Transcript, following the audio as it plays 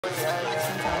Got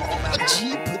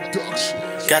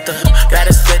this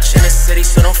bitch in the city,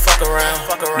 so don't fuck around.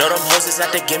 Know them hoes is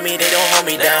out to get me, they don't hold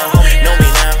me down. Know me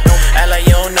now, act like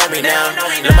you don't know me now.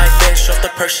 Let my bitch off the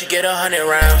purse, she get 100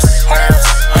 rounds.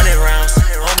 100 rounds,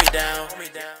 hold me down.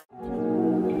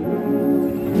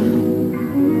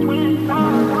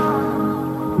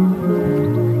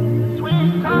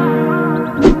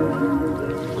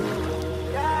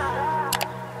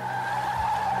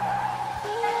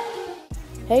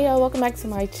 Hey y'all, welcome back to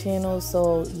my channel.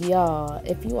 So y'all,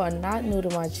 if you are not new to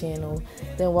my channel,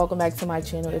 then welcome back to my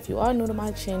channel. If you are new to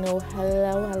my channel,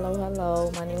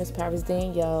 hello. My name is Paris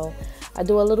Danielle. I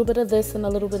do a little bit of this and a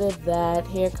little bit of that,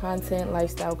 hair content,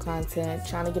 lifestyle content,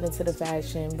 trying to get into the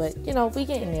fashion, but you know, we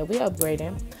getting there, we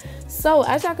upgrading. So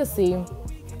as y'all can see,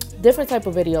 different type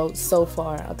of videos so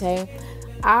far, okay?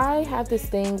 I have this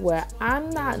thing where I'm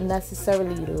not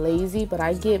necessarily lazy, but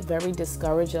I get very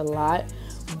discouraged a lot,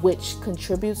 which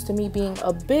contributes to me being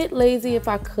a bit lazy, if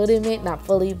I could admit, not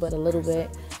fully, but a little bit.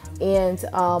 And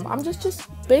I'm just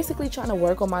basically trying to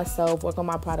work on myself, work on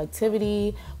my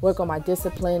productivity, work on my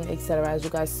discipline, etc., as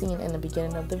you guys seen in the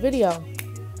beginning of the video.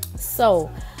 So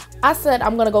I said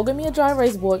I'm gonna go get me a dry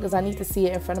erase board because I need to see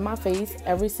it in front of my face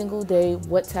every single day,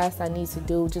 what tasks I need to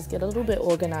do, just get a little bit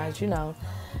organized, you know.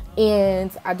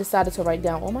 And I decided to write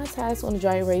down all my tasks on the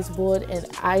dry erase board, and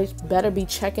I better be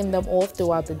checking them off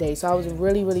throughout the day. So I was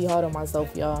really hard on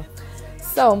myself, y'all.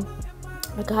 So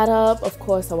I got up, of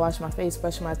course, I washed my face,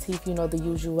 brushed my teeth, you know, the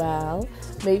usual.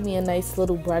 Made me a nice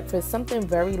little breakfast, something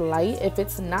very light. If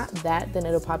it's not that, then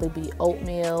it'll probably be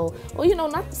oatmeal, or you know,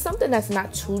 not something that's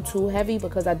not too heavy,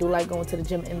 because I do like going to the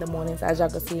gym in the mornings, as y'all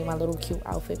can see in my little cute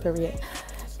outfit, period.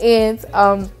 And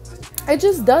it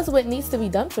just does what needs to be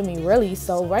done for me, really.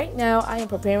 So right now I am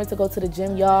preparing to go to the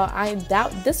gym, y'all. I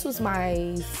doubt this was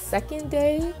my second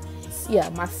day. Yeah,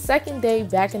 my second day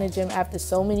back in the gym after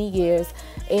so many years,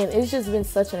 and it's just been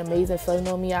such an amazing feeling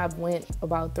on me. I've went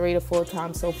about 3 to 4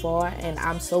 times so far, and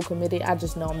I'm so committed. I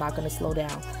just know I'm not going to slow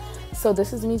down. So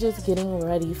this is me just getting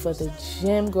ready for the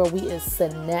gym. Girl, we is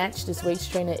snatched. This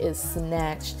waist trainer is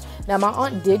snatched. Now, my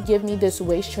aunt did give me this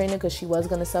waist trainer because she was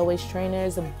going to sell waist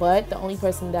trainers, but the only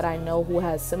person that I know who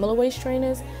has similar waist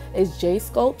trainers is J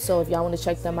Scope. So if y'all want to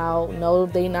check them out, no,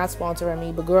 they not sponsoring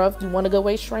me, but girl, if you want a good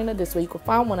waist trainer, this way you can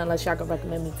find one, unless y'all can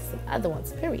recommend me to some other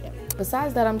ones, period.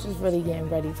 Besides that, I'm just really getting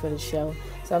ready for the show.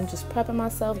 So I'm just prepping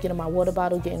myself, getting my water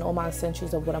bottle, getting all my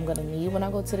essentials of what I'm going to need when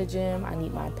I go to the gym. I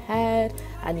need my pad,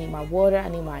 I need my water, I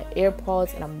need my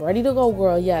AirPods, and I'm ready to go,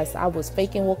 girl. Yes, I was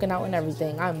faking walking out and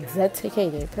everything. I'm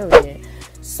dedicated, period.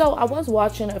 So I was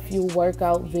watching a few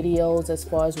workout videos as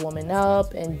far as warming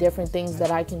up and different things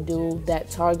that I can do that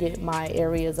target my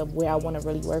areas of where I want to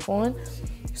really work on.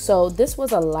 So this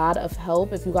was a lot of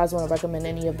help. If you guys want to recommend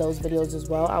any of those videos as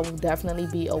well, I will definitely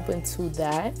be open to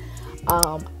that.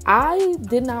 I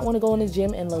did not want to go in the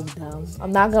gym and look dumb,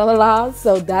 I'm not gonna lie.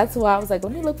 So that's why I was like,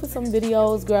 let me look for some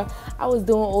videos, girl. I was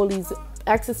doing all these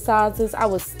exercises, I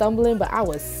was stumbling, but I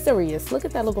was serious. Look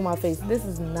at that look on my face. This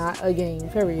is not a game,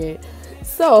 period.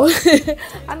 So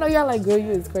I know y'all like, girl,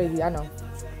 you is crazy, I know.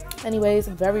 Anyways,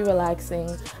 very relaxing.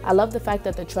 I love the fact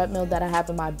that the treadmill that I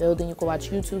have in my building, you can watch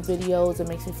YouTube videos. It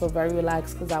makes me feel very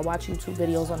relaxed because I watch YouTube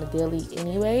videos on a daily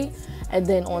anyway. And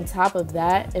then on top of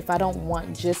that, if I don't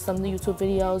want just some YouTube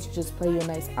videos, just play your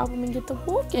nice album and get the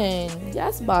walking.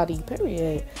 Yes, body,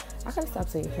 period. I gotta stop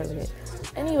saying period.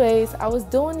 Anyways, I was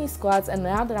doing these squats, and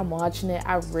now that I'm watching it,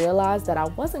 I realized that I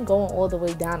wasn't going all the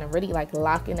way down and really like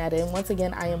locking that in. Once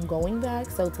again, I am going back,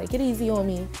 so take it easy on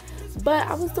me. But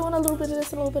I was doing a little bit of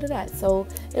this and a little bit of that, so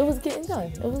it was getting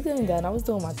done. It was getting done. I was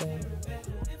doing my thing.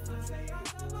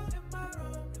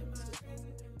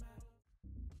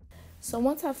 So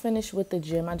once I finished with the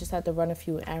gym, I just had to run a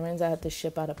few errands. I had to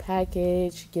ship out a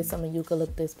package, get some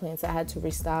eucalyptus plants. I had to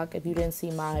restock. If you didn't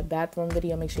see my bathroom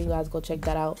video, make sure you guys go check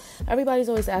that out. Everybody's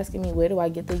always asking me, where do I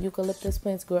get the eucalyptus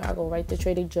plants? Girl, I go right to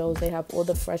Trader Joe's. They have all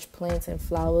the fresh plants and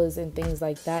flowers and things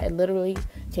like that. It literally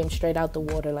came straight out the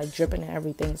water, like dripping and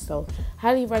everything. So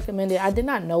highly recommend it. I did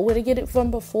not know where to get it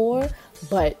from before,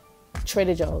 but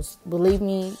Trader Joe's, believe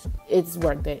me, it's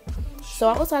worth it. So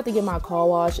I also had to get my car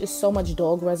wash. It's so much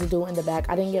dog residue in the back.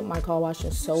 I didn't get my car wash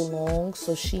in so long,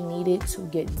 so she needed to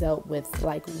get dealt with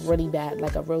like really bad,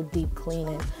 like a real deep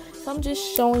cleaning. So I'm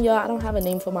just showing y'all I don't have a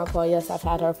name for my car. Yes, I've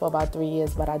had her for about 3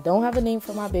 years, but I don't have a name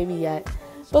for my baby yet.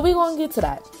 But we're gonna get to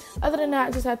that. Other than that,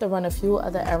 I just had to run a few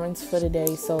other errands for the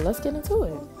day. So let's get into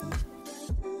it.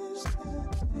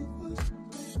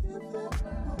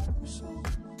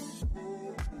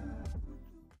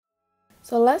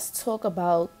 So let's talk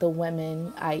about the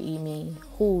women, i.e. me,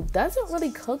 who doesn't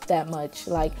really cook that much.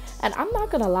 Like, and I'm not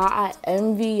gonna lie, I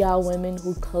envy y'all women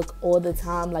who cook all the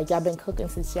time. Like, y'all been cooking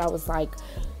since y'all was like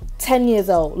 10 years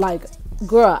old. Like,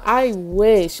 girl, I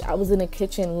wish I was in the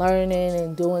kitchen learning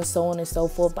and doing so on and so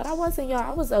forth, but I wasn't, y'all.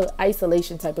 I was an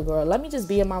isolation type of girl. Let me just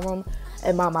be in my room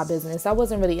and mind my business. I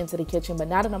wasn't really into the kitchen, but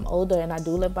now that I'm older and I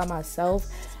do live by myself,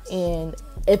 and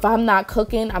if I'm not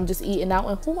cooking, I'm just eating out,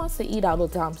 and who wants to eat out all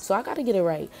the time? So I gotta get it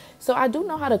right. So I do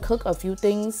know how to cook a few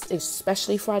things,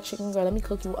 especially fried chicken. Girl, let me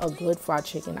cook you a good fried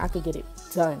chicken. I could get it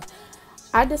done.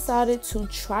 I decided to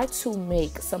try to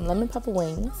make some lemon pepper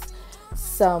wings,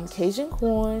 some Cajun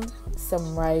corn,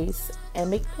 some rice,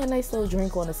 and make me a nice little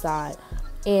drink on the side.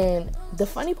 And the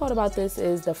funny part about this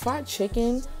is the fried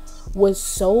chicken was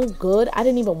so good, I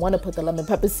didn't even want to put the lemon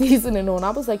pepper seasoning on.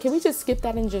 I was like, can we just skip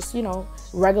that and just, you know,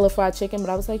 regular fried chicken? But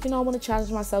I was like, you know, I want to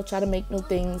challenge myself, try to make new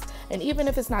things. And even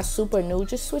if it's not super new,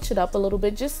 just switch it up a little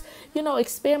bit. Just, you know,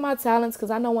 expand my talents,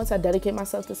 because I know once I dedicate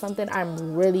myself to something,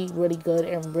 I'm really, really good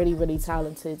and really, really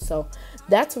talented. So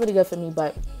that's really good for me.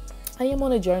 But I am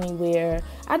on a journey where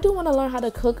I do want to learn how to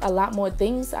cook a lot more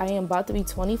things. I am about to be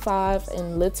 25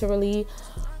 in literally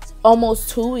almost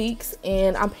 2 weeks,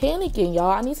 and I'm panicking, y'all.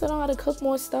 I need to know how to cook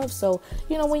more stuff. So,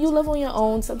 you know, when you live on your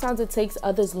own, sometimes it takes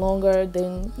others longer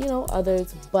than, you know,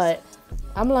 others, but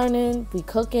I'm learning, we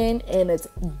cooking, and it's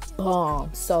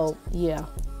bomb. So yeah.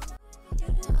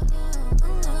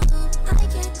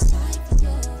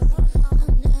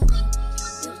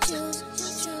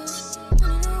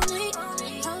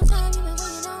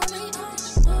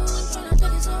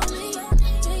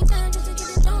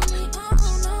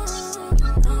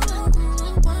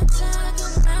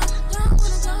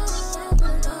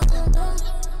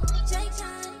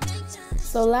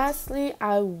 So lastly,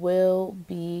 I will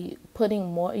be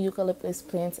putting more eucalyptus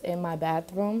plants in my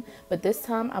bathroom, but this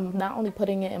time I'm not only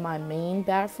putting it in my main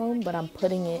bathroom, but I'm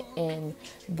putting it in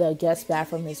the guest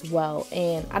bathroom as well.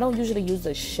 And I don't usually use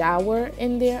the shower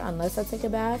in there unless I take a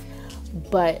bath,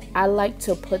 but I like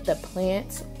to put the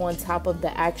plants on top of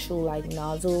the actual like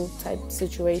nozzle type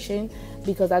situation,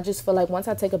 because I just feel like once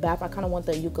I take a bath, I kind of want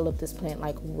the eucalyptus plant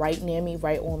like right near me,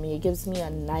 right on me. It gives me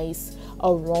a nice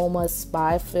aroma,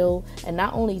 spa feel. And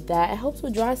not only that, it helps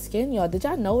with dry skin, y'all. Did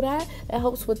y'all know that? It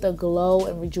helps with the glow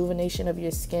and rejuvenation of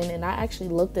your skin. And I actually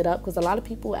looked it up because a lot of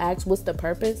people ask what's the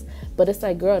purpose, but it's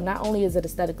like, girl, not only is it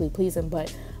aesthetically pleasing,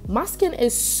 but my skin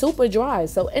is super dry.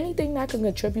 So anything that can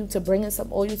contribute to bringing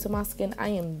some oil to my skin, I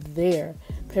am there,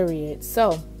 period.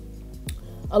 So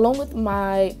along with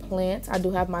my plants, I do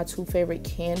have my two favorite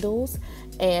candles,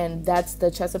 and that's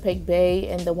the Chesapeake Bay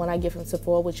and the one I get from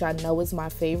Sephora, which I know is my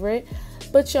favorite.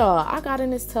 But y'all, I got in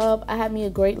this tub. I had me a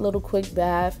great little quick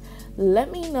bath.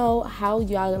 Let me know how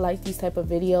y'all like these type of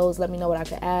videos. Let me know what I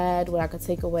could add, what I could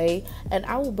take away, and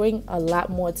I will bring a lot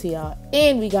more to y'all.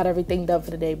 And we got everything done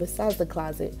for the day besides the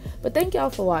closet. But thank y'all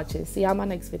for watching. See y'all in my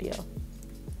next video.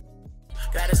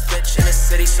 Got a bitch in the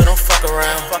city, so don't fuck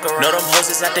around. Know them hoes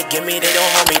is out to get me, they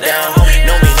don't hold me down.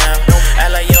 Know me